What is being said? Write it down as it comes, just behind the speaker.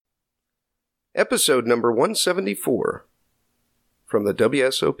Episode number 174 from the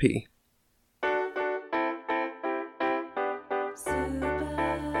Wsop.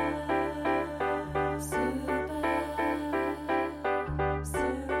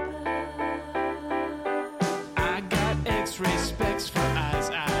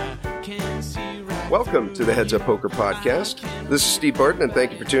 Welcome to the Heads Up Poker Podcast. This is Steve Barton, and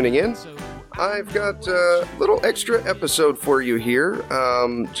thank you for tuning in. I've got a little extra episode for you here. I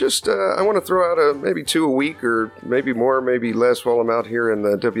want to throw out maybe 2 a week, or maybe more, maybe less while I'm out here in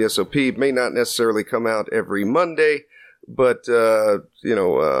the WSOP. It may not necessarily come out every Monday, but,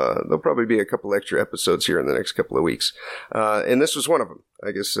 there'll probably be a couple extra episodes here in the next couple of weeks. And this was one of them.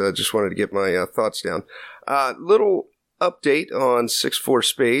 I guess just wanted to get my thoughts down. Little update on 6-4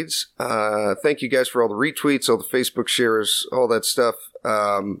 Spades. Thank you guys for all the retweets, all the Facebook shares, all that stuff.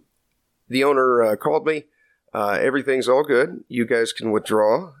 The owner called me. Everything's all good. You guys can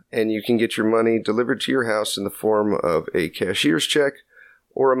withdraw, and you can get your money delivered to your house in the form of a cashier's check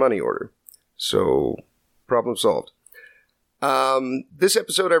or a money order. So, problem solved. This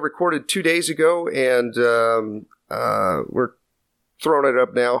episode I recorded 2 days ago, and we're throwing it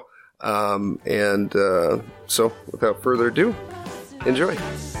up now. So, without further ado, enjoy.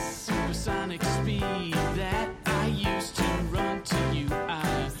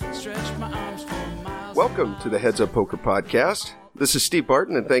 Welcome to the Heads Up Poker Podcast. This is Steve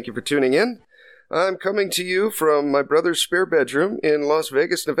Barton, and thank you for tuning in. I'm coming to you from my brother's spare bedroom in Las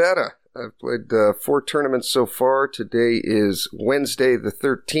Vegas, Nevada. I've played 4 tournaments so far. Today is Wednesday the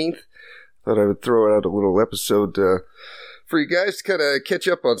 13th. Thought I would throw out a little episode for you guys to kind of catch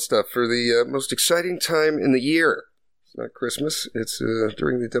up on stuff for the most exciting time in the year. It's not Christmas. It's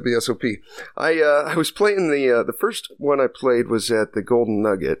during the WSOP. I was playing the first one I played was at the Golden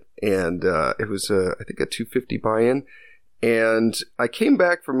Nugget, and it was I think a 250 buy-in. And I came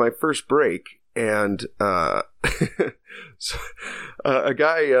back from my first break, and so, a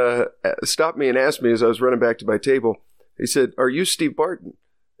guy stopped me and asked me as I was running back to my table. He said, "Are you Steve Barton?"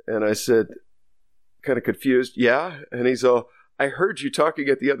 And I said, kind of confused, "Yeah." And he's all, "I heard you talking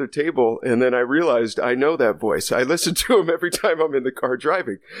at the other table, and then I realized I know that voice. I listen to him every time I'm in the car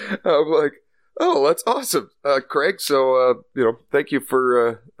driving." I'm like, "Oh, that's awesome, Craig." So, thank you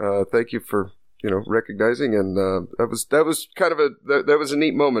for recognizing, and that was kind of that was a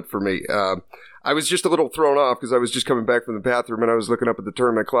neat moment for me. I was just a little thrown off because I was just coming back from the bathroom, and I was looking up at the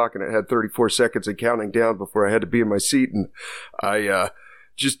tournament clock, and it had 34 seconds and counting down before I had to be in my seat, and I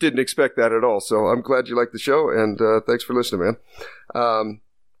just didn't expect that at all. So I'm glad you liked the show, and thanks for listening, man.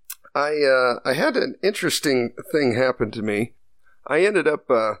 I had an interesting thing happen to me. I ended up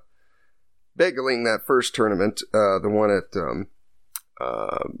begging that first tournament, the one at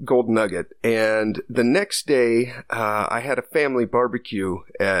Golden Nugget, and the next day I had a family barbecue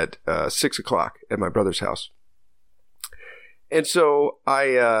at 6 o'clock at my brother's house. And so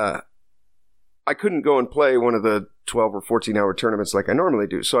I couldn't go and play one of the 12 or 14-hour tournaments like I normally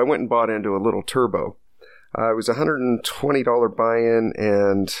do, so I went and bought into a little turbo. It was a $120 buy-in,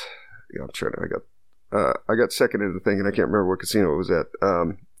 and I got second in the thing, and I can't remember what casino it was at.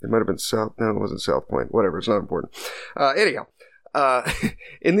 It might have been it wasn't South Point. Whatever, it's not important. Anyhow,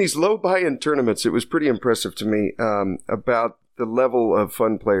 in these low buy-in tournaments, it was pretty impressive to me about the level of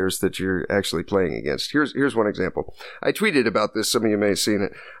fun players that you're actually playing against. Here's one example. I tweeted about this. Some of you may have seen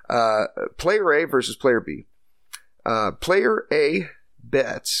it. Player A versus Player B. Player A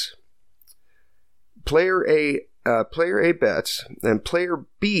bets. Player A bets, and Player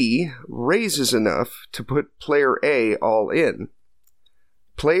B raises enough to put Player A all in.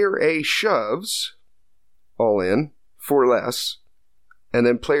 Player A shoves all in for less, and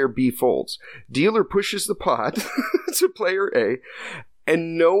then Player B folds. Dealer pushes the pot to Player A,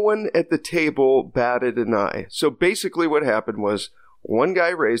 and no one at the table batted an eye. So basically what happened was one guy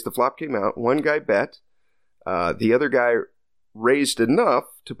raised, the flop came out, one guy bet, the other guy raised enough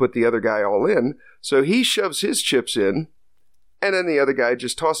to put the other guy all in, so he shoves his chips in, and then the other guy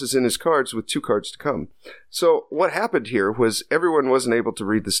just tosses in his cards with 2 cards to come. So what happened here was everyone wasn't able to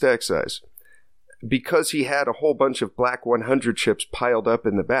read the stack size. Because he had a whole bunch of black 100 chips piled up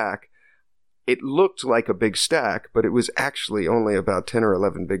in the back, it looked like a big stack, but it was actually only about 10 or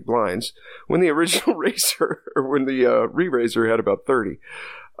 11 big blinds, when the original raiser, or when the re-raiser had about 30.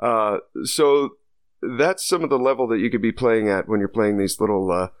 So that's some of the level that you could be playing at when you're playing these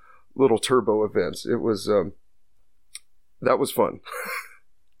little turbo events. It was that was fun.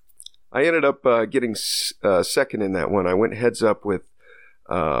 I ended up getting second in that one. I went heads up with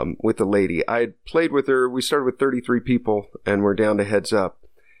a lady. I had played with her. We started with 33 people, and we're down to heads up.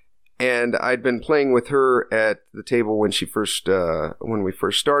 And I'd been playing with her at the table when we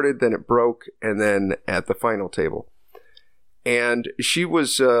first started, then it broke, and then at the final table. And she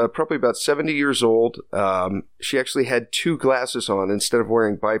was probably about 70 years old. She actually had 2 glasses on instead of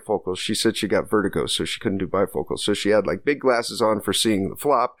wearing bifocals. She said she got vertigo, so she couldn't do bifocals. So she had like big glasses on for seeing the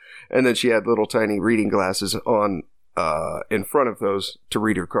flop, and then she had little tiny reading glasses on in front of those to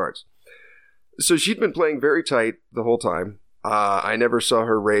read her cards. So she'd been playing very tight the whole time. I never saw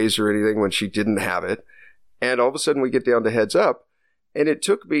her raise or anything when she didn't have it. And all of a sudden we get down to heads up. And it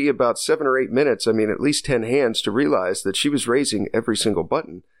took me about 7 or 8 minutes, at least 10 hands, to realize that she was raising every single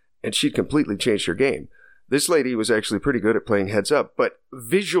button. And she'd completely changed her game. This lady was actually pretty good at playing heads up. But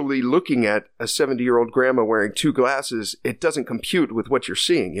visually looking at a 70-year-old grandma wearing 2 glasses, it doesn't compute with what you're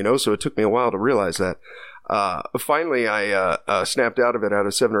seeing, So it took me a while to realize that. Finally, I snapped out of it out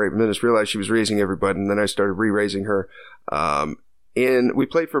of 7 or 8 minutes, realized she was raising every button, then I started re-raising her. We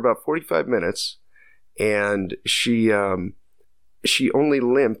played for about 45 minutes, and she only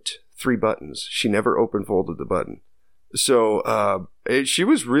limped 3 buttons. She never open folded the button. So she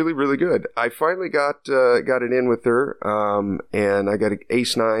was really, really good. I finally got it in with her, and I got an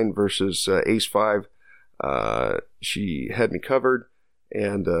ace-9 versus ace-5. She had me covered.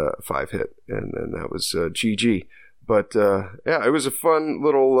 And 5 hit, and then that was GG. But yeah, it was a fun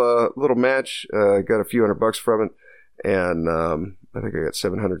little match. Got a few $100 from it, and I think I got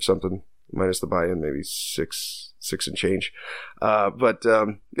 700 something minus the buy-in, maybe six and change. But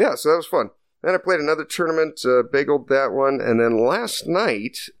yeah, so that was fun. Then I played another tournament, bageled that one, and then last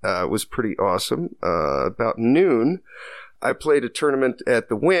night was pretty awesome. About noon, I played a tournament at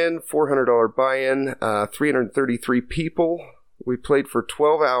the Wynn, $400 buy-in, 333 people. We played for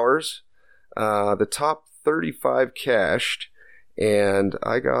 12 hours. The top 35 cashed, and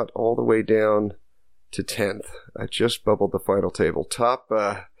I got all the way down to 10th. I just bubbled the final table.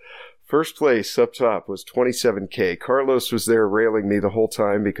 First place up top was $27K. Carlos was there railing me the whole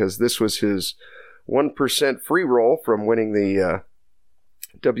time because this was his 1% free roll from winning the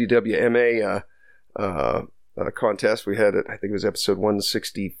WWMA contest. We had it, I think it was episode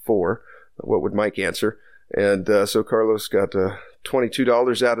 164. What would Mike answer? And so Carlos got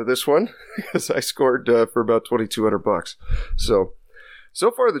 $22 out of this one because I scored for about $2,200. So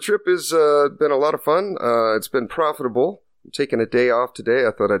far the trip has been a lot of fun. It's been profitable. I'm taking a day off today.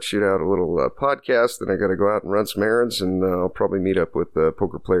 I thought I'd shoot out a little podcast. Then I got to go out and run some errands, and I'll probably meet up with a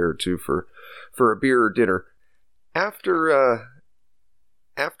poker player or two for a beer or dinner. After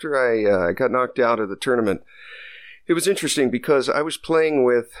I got knocked out of the tournament, it was interesting because I was playing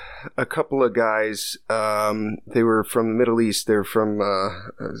with a couple of guys. They were from the Middle East. They're from,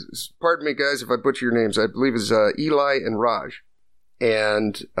 pardon me, guys, if I butcher your names. I believe it's Eli and Raj.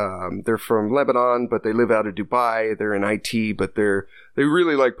 And they're from Lebanon, but they live out of Dubai. They're in IT, but they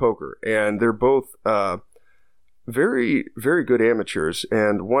really like poker. And they're both very, very good amateurs.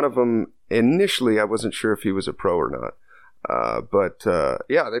 And one of them, initially, I wasn't sure if he was a pro or not. But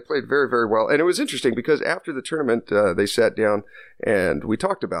yeah, they played very, very well. And it was interesting because after the tournament, they sat down and we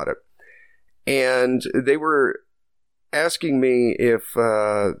talked about it. And they were asking me if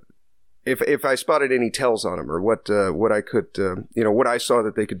I spotted any tells on them or what I could, what I saw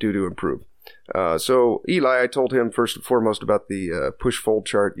that they could do to improve. So Eli, I told him first and foremost about the push-fold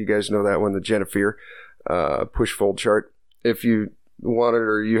chart. You guys know that one, the Jennifer push-fold chart. If you want it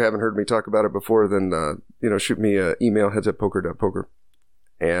or you haven't heard me talk about it before, then shoot me an email, headsuppoker.poker,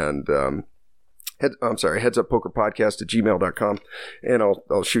 and headsuppokerpodcast@gmail.com, and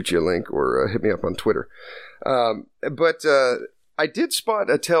I'll shoot you a link or hit me up on Twitter. But I did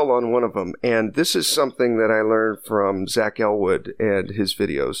spot a tell on one of them, and this is something that I learned from Zach Elwood and his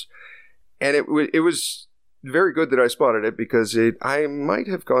videos, and it was very good that I spotted it because I might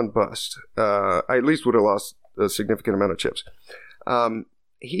have gone bust. I at least would have lost a significant amount of chips.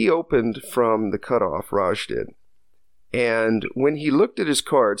 He opened from the cutoff, Raj did. And when he looked at his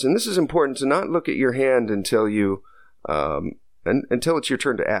cards, and this is important to not look at your hand until until it's your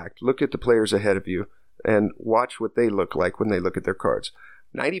turn to act. Look at the players ahead of you and watch what they look like when they look at their cards.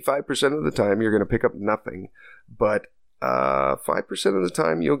 95% of the time, you're going to pick up nothing, but 5% of the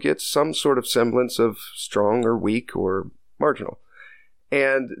time, you'll get some sort of semblance of strong or weak or marginal.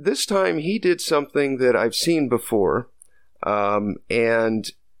 And this time, he did something that I've seen before.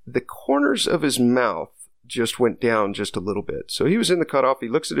 And the corners of his mouth just went down just a little bit. So he was in the cutoff. He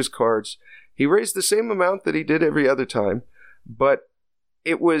looks at his cards. He raised the same amount that he did every other time, but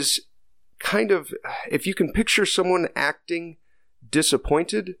it was kind of, if you can picture someone acting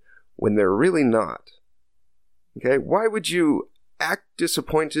disappointed when they're really not. Okay, why would you act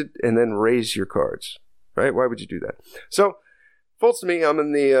disappointed and then raise your cards, right? Why would you do that? So Folds to me. I'm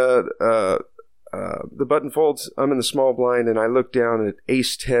in the button folds. I'm in the small blind, and I look down at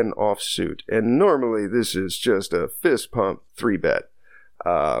ace 10 offsuit. And normally this is just a fist pump 3-bet.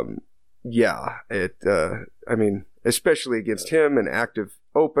 I mean, especially against him, an active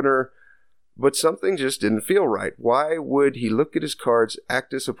opener. But something just didn't feel right. Why would he look at his cards,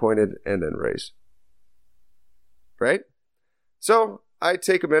 act disappointed, and then raise? Right? So I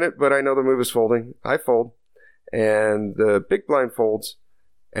take a minute, but I know the move is folding. I fold, and the big blind folds,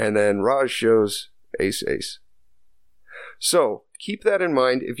 and then Raj shows ace-ace. So keep that in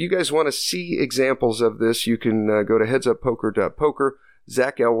mind. If you guys want to see examples of this, you can go to headsuppoker.poker.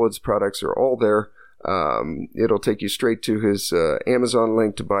 Zach Elwood's products are all there. It'll take you straight to his Amazon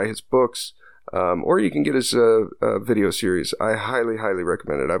link to buy his books. Or you can get his video series. I highly, highly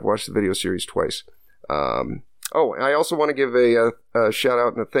recommend it. I've watched the video series twice. I also want to give a shout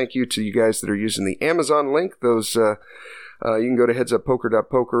out and a thank you to you guys that are using the Amazon link. Those you can go to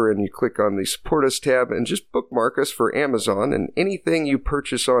headsuppoker.poker and you click on the Support Us tab and just bookmark us for Amazon. And anything you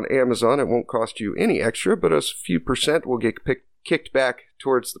purchase on Amazon, it won't cost you any extra, but a few percent will get kicked back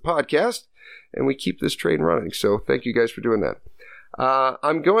towards the podcast, and we keep this train running. So thank you guys for doing that.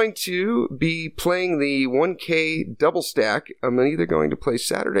 I'm going to be playing the 1K double stack. I'm either going to play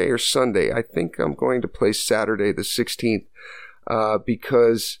Saturday or Sunday. I think I'm going to play Saturday the 16th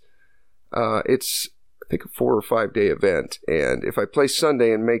because it's, I think, a 4 or 5 day event. And if I play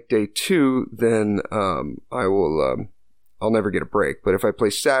Sunday and make day 2, then I'll never get a break. But if I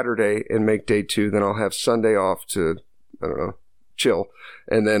play Saturday and make day 2, then I'll have Sunday off to, chill.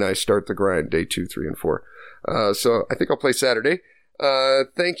 And then I start the grind day 2, 3, and 4. So I think I'll play Saturday.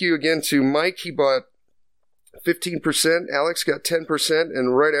 Thank you again to Mike. He bought 15%. Alex got 10%.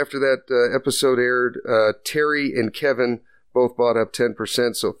 And right after that episode aired, Terry and Kevin both bought up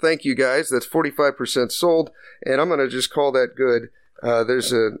 10%. So thank you guys. That's 45% sold. And I'm going to just call that good. I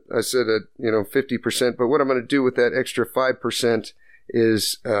said 50%. But what I'm going to do with that extra 5%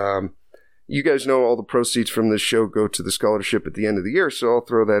 is, you guys know all the proceeds from this show go to the scholarship at the end of the year. So I'll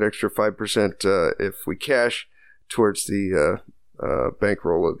throw that extra 5% if we cash towards the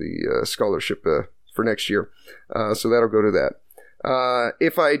bankroll of the scholarship for next year. So that'll go to that.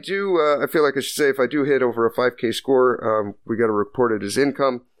 If I do, I feel like I should say, if I do hit over a 5K score, we got to report it as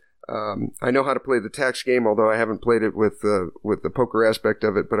income. I know how to play the tax game, although I haven't played it with the poker aspect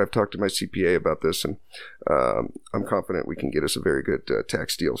of it, but I've talked to my CPA about this, and I'm confident we can get us a very good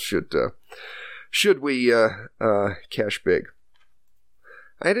tax deal should we cash big.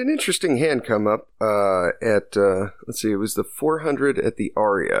 I had an interesting hand come up at, let's see, it was the 400 at the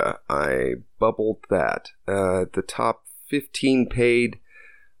Aria. I bubbled that. The top 15 paid,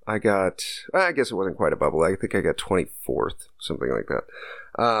 I guess it wasn't quite a bubble. I think I got 24th, something like that.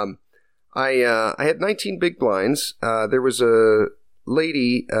 I had 19 big blinds. There was a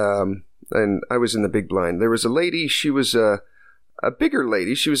lady, and I was in the big blind. There was a lady, she was a bigger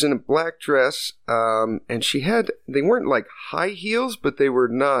lady. She was in a black dress, and they weren't like high heels, but they were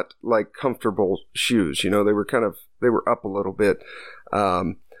not like comfortable shoes. They were up a little bit.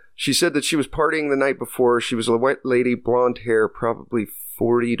 She said that she was partying the night before. She was a white lady, blonde hair, probably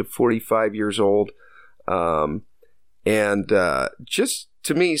 40 to 45 years old. And just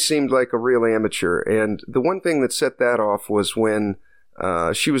to me seemed like a real amateur. And the one thing that set that off was when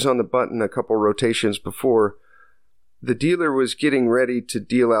she was on the button a couple rotations before. The dealer was getting ready to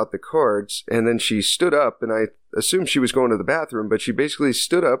deal out the cards, and then she stood up, and I assumed she was going to the bathroom, but she basically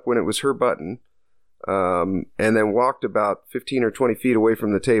stood up when it was her button, and then walked about 15 or 20 feet away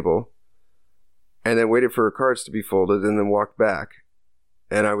from the table, and then waited for her cards to be folded, and then walked back.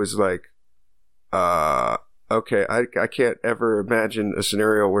 And I was like, okay, I can't ever imagine a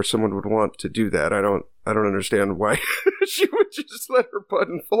scenario where someone would want to do that. I don't understand why she would just let her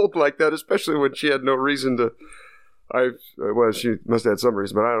button fold like that, especially when she had no reason to. She must have had some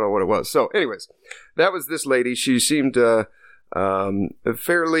reason, but I don't know what it was. So anyways, that was this lady. She seemed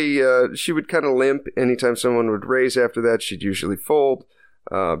fairly, she would kind of limp anytime someone would raise. After that, she'd usually fold,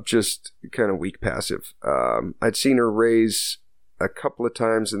 just kind of weak passive. I'd seen her raise a couple of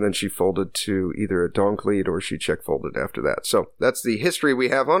times, and then she folded to either a donk lead or she check folded after that. So that's the history we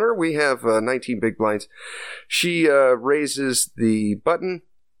have on her. We have 19 big blinds. She raises the button.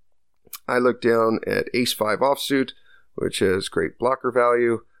 I look down at ace-5 offsuit, which has great blocker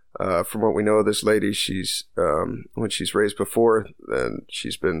value. From what we know of this lady, she's when she's raised before, then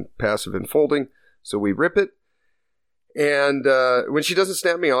she's been passive in folding. So we rip it. And when she doesn't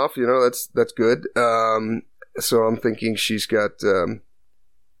snap me off, that's good. So I'm thinking she's got, some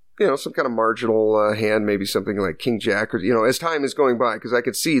kind of marginal hand, maybe something like King Jack, or, as time is going by, because I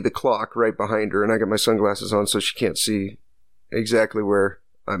could see the clock right behind her, and I got my sunglasses on so she can't see exactly where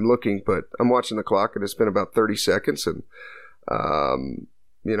I'm looking, but I'm watching the clock and it's been about 30 seconds and, I'm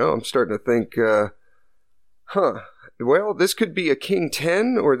starting to think, well, this could be a king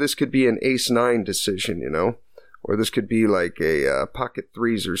 10 or this could be an ace 9 decision, or this could be like a pocket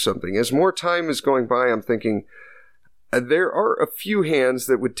threes or something. As more time is going by, I'm thinking there are a few hands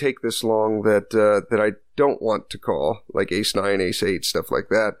that would take this long that I don't want to call, like ace 9, ace 8, stuff like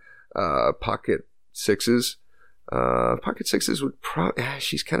that. Pocket sixes. Pocket sixes would probably,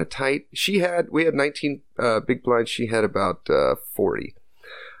 she's kind of tight. We had 19 big blinds. She had about 40.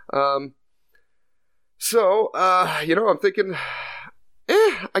 I'm thinking,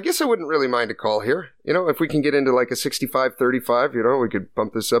 I guess I wouldn't really mind a call here. If we can get into like a 65-35, we could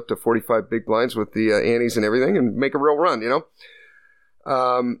bump this up to 45 big blinds with the antes and everything and make a real run,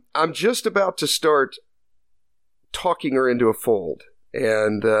 I'm just about to start talking her into a fold.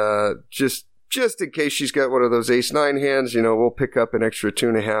 And just in case she's got one of those ace 9 hands, we'll pick up an extra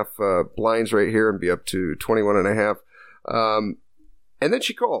 2.5 blinds right here and be up to 21.5. And then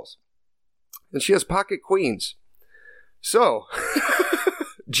she calls. And she has pocket queens. So,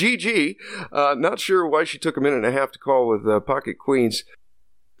 GG. Not sure why she took a minute and a half to call with pocket queens.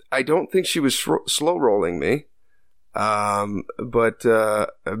 I don't think she was slow rolling me. But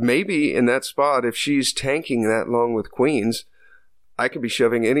maybe in that spot, if she's tanking that long with queens, I could be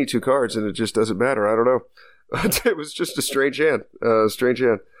shoving any 2 cards and it just doesn't matter. I don't know. It was just a strange hand.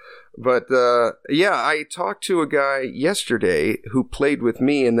 But I talked to a guy yesterday who played with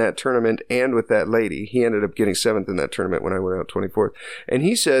me in that tournament and with that lady. He ended up getting 7th in that tournament when I went out 24th. And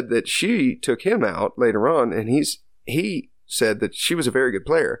he said that she took him out later on, and he said that she was a very good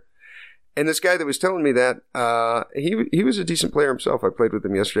player. And this guy that was telling me that, he was a decent player himself. I played with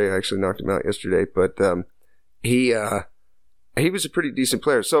him yesterday. I actually knocked him out yesterday. But he was a pretty decent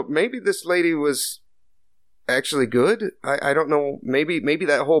player. So maybe this lady was actually good. I don't know. Maybe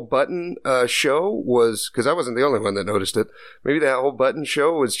that whole button show was, because I wasn't the only one that noticed it. Maybe that whole button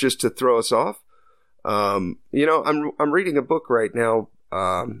show was just to throw us off. I'm reading a book right now.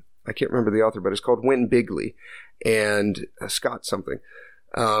 I can't remember the author, but it's called Win Bigly, and Scott something.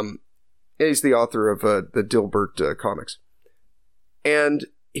 He's the author of the Dilbert comics, and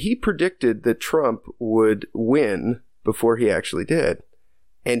he predicted that Trump would win before he actually did.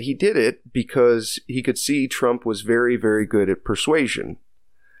 And he did it because he could see Trump was very, very good at persuasion.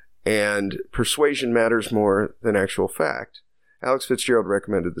 And persuasion matters more than actual fact. Alex Fitzgerald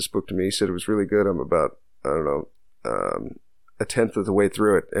recommended this book to me. He said it was really good. I'm about, a tenth of the way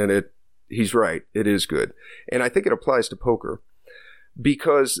through it. And he's right. It is good. And I think it applies to poker.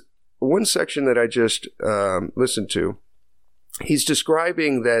 Because one section that I just listened to, he's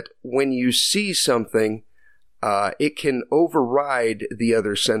describing that when you see something, it can override the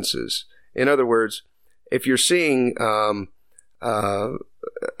other senses. In other words, if you're seeing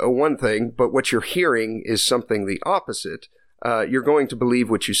one thing, but what you're hearing is something the opposite, you're going to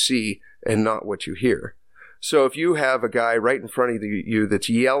believe what you see and not what you hear. So if you have a guy right in front of you that's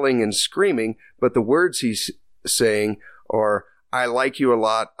yelling and screaming, but the words he's saying are, "I like you a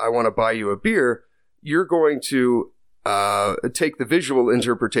lot, I want to buy you a beer," you're going to take the visual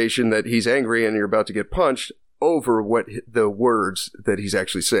interpretation that he's angry and you're about to get punched over what the words that he's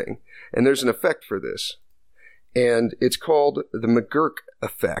actually saying. And there's an effect for this. And it's called the McGurk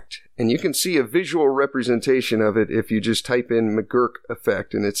effect. And you can see a visual representation of it if you just type in McGurk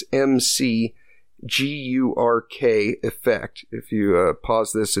effect. And it's MCGURK effect. If you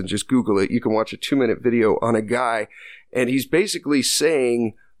pause this and just Google it, you can watch a 2-minute video on a guy. And he's basically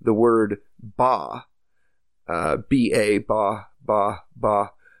saying the word ba. B-A, ba, ba,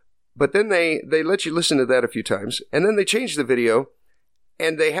 ba. But then they let you listen to that a few times, and then they change the video,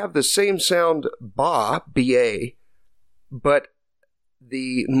 and they have the same sound, ba, B-A, but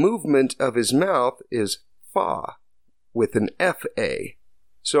the movement of his mouth is fa, with an F-A.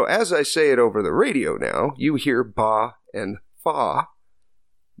 So as I say it over the radio now, you hear ba and fa,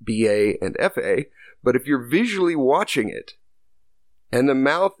 B-A and F-A, but if you're visually watching it, and the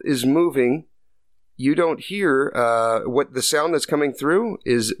mouth is moving, you don't hear what the sound that's coming through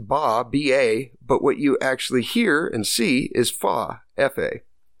is ba, B-A, but what you actually hear and see is fa, F-A.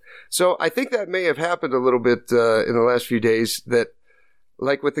 So I think that may have happened a little bit in the last few days, that,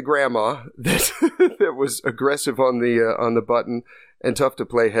 like with the grandma that that was aggressive on the button and tough to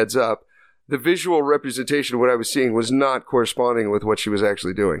play heads up, the visual representation of what I was seeing was not corresponding with what she was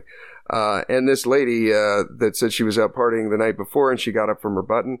actually doing. And this lady that said she was out partying the night before and she got up from her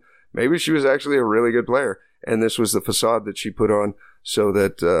button, maybe she was actually a really good player, and this was the facade that she put on so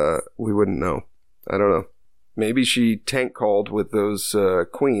that we wouldn't know. I don't know. Maybe she tank called with those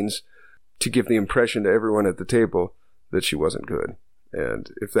queens to give the impression to everyone at the table that she wasn't good.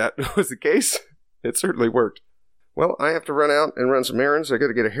 And if that was the case, it certainly worked. Well, I have to run out and run some errands. I got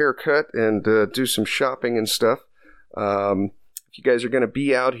to get a haircut and do some shopping and stuff. If you guys are going to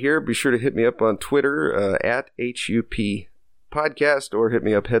be out here, be sure to hit me up on Twitter at HUP Podcast, or hit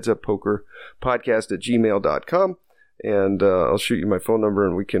me up headsuppokerpodcast@gmail.com, and I'll shoot you my phone number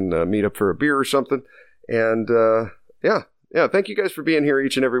and we can meet up for a beer or something. And yeah, thank you guys for being here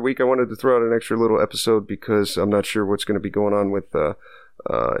each and every week. I wanted to throw out an extra little episode because I'm not sure what's going to be going on with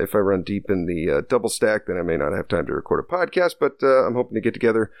if I run deep in the double stack, then I may not have time to record a podcast, but I'm hoping to get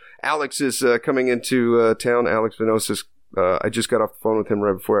together. Alex is coming into town. Alex Venosis. I just got off the phone with him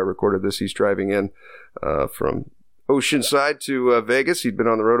right before I recorded this. He's driving in from Oceanside to Vegas. He'd been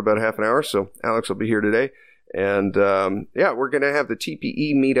on the road about half an hour, so Alex will be here today. And we're going to have the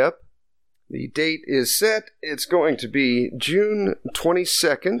TPE meetup. The date is set. It's going to be June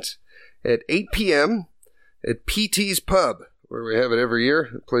 22nd at 8 p.m. at PT's Pub, where we have it every year.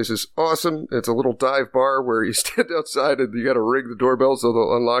 The place is awesome. It's a little dive bar where you stand outside and you got to ring the doorbell so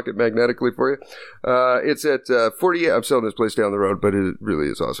they'll unlock it magnetically for you. It's at 48. I'm selling this place down the road, but it really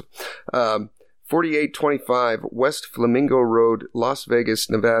is awesome. 4825 West Flamingo Road, Las Vegas,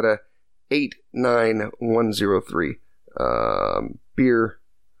 Nevada, 89103. Beer,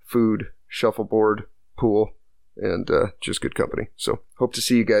 food, shuffleboard, pool, and just good company. So hope to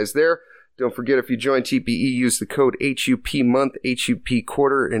see you guys there. Don't forget, if you join TPE, use the code HUP month, HUP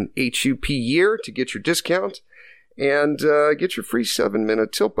quarter, and HUP year to get your discount. And get your free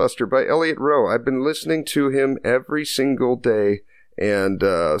 7-minute Tilt Buster by Elliot Rowe. I've been listening to him every single day, and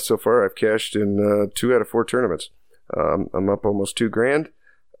so far I've cashed in 2 out of 4 tournaments. I'm up almost $2,000.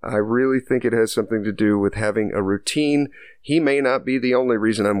 I really think it has something to do with having a routine. He may not be the only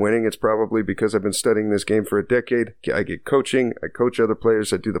reason I'm winning. It's probably because I've been studying this game for a decade. I get coaching. I coach other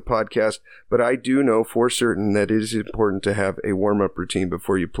players. I do the podcast. But I do know for certain that it is important to have a warm-up routine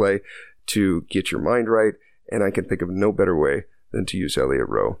before you play to get your mind right. And I can think of no better way than to use Elliot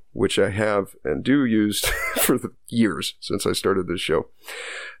Rowe, which I have and do use for the years since I started this show.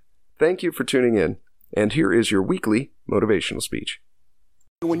 Thank you for tuning in. And here is your weekly motivational speech.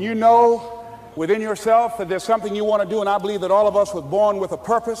 When you know within yourself that there's something you want to do, and I believe that all of us were born with a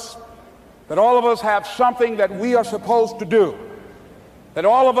purpose, that all of us have something that we are supposed to do, that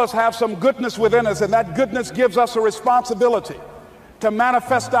all of us have some goodness within us, and that goodness gives us a responsibility to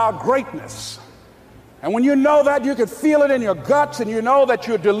manifest our greatness. And when you know that, you can feel it in your guts, and you know that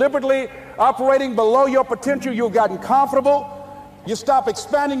you're deliberately operating below your potential. You've gotten comfortable. You stop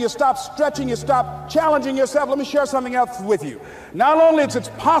expanding, you stop stretching, you stop challenging yourself. Let me share something else with you. Not only is it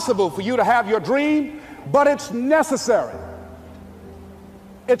possible for you to have your dream, but it's necessary.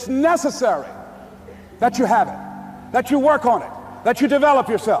 It's necessary that you have it, that you work on it, that you develop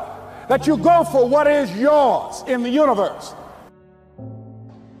yourself, that you go for what is yours in the universe.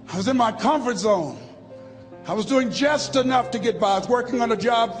 I was in my comfort zone. I was doing just enough to get by. I was working on a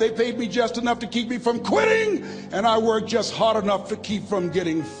job. They paid me just enough to keep me from quitting, and I worked just hard enough to keep from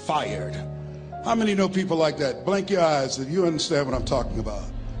getting fired. How many know people like that? Blink your eyes if you understand what I'm talking about.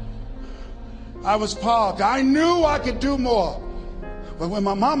 I was parked. I knew I could do more. But when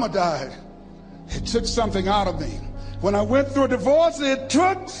my mama died, it took something out of me. When I went through a divorce, it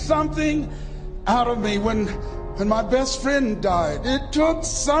took something out of me. When my best friend died, it took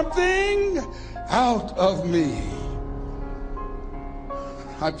something out of me.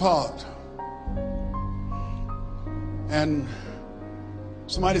 I paused. And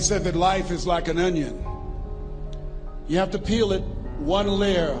somebody said that life is like an onion. You have to peel it one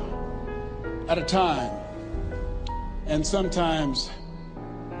layer at a time. And sometimes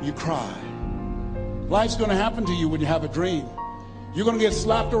you cry. Life's going to happen to you when you have a dream. You're going to get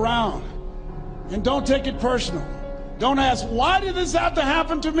slapped around. And don't take it personal. Don't ask, why did this have to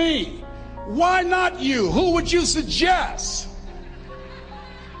happen to me? Why not you? Who would you suggest?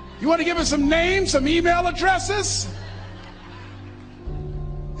 You want to give us some names, some email addresses?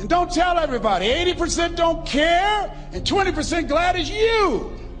 And don't tell everybody. 80% don't care, and 20% glad it's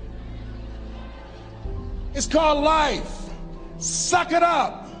you. It's called life. Suck it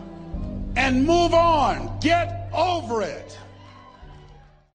up and move on. Get over it.